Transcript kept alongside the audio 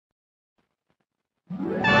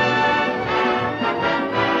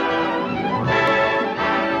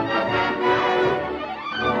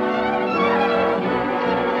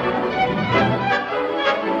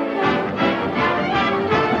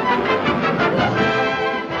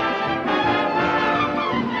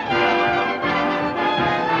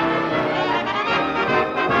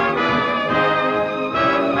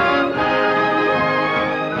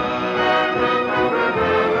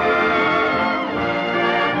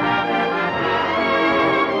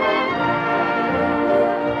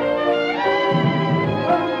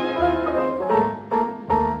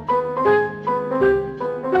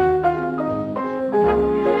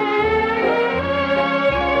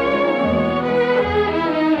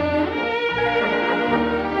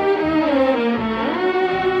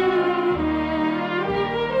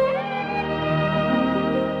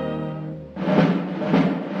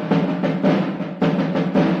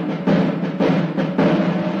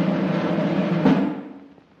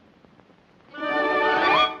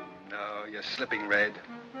Slipping, Red.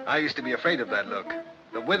 I used to be afraid of that look.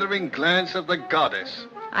 The withering glance of the goddess.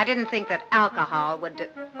 I didn't think that alcohol would do...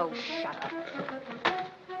 Oh, shut up.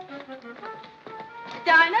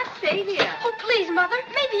 Dinah, stay here. Oh, please, Mother.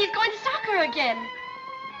 Maybe he's going to soccer again.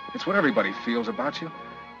 It's what everybody feels about you.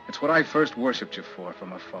 It's what I first worshipped you for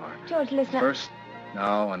from afar. George, listen. First,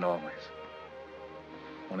 now, and always.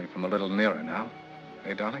 Only from a little nearer now.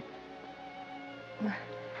 Hey, darling? Well,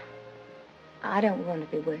 I don't want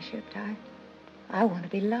to be worshipped. I want to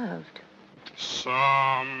be loved. Someday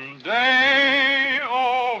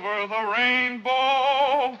over the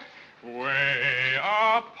rainbow, way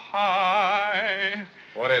up high.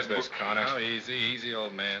 What is this, Connor? Oh, easy,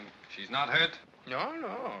 old man. She's not hurt? No.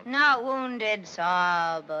 Not wounded,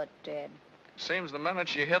 Saul, but dead. Seems the minute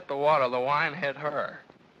she hit the water, the wine hit her.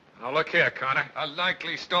 Now, look here, Connor. A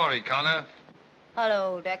likely story, Connor.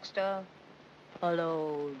 Hello, Dexter.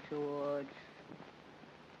 Hello, George.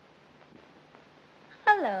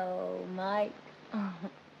 Hello, Mike.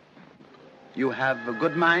 You have a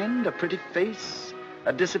good mind, a pretty face,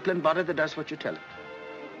 a disciplined body that does what you tell it.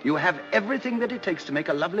 You have everything that it takes to make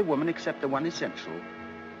a lovely woman except the one essential,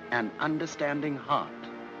 an understanding heart.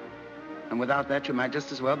 And without that, you might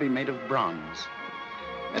just as well be made of bronze.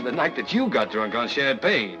 And the night that you got drunk on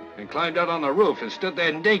champagne and climbed out on the roof and stood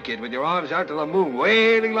there naked with your arms out to the moon,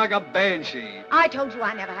 wailing like a banshee. I told you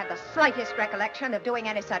I never had the slightest recollection of doing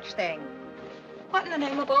any such thing. What in the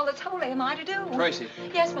name of all that's holy am I to do? Tracy.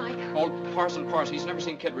 Yes, Mike. Old Parson Parsi. He's never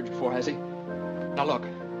seen Kidridge before, has he? Now, look.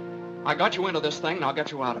 I got you into this thing, and I'll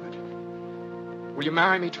get you out of it. Will you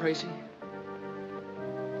marry me, Tracy?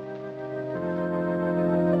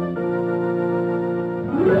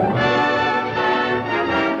 Yeah.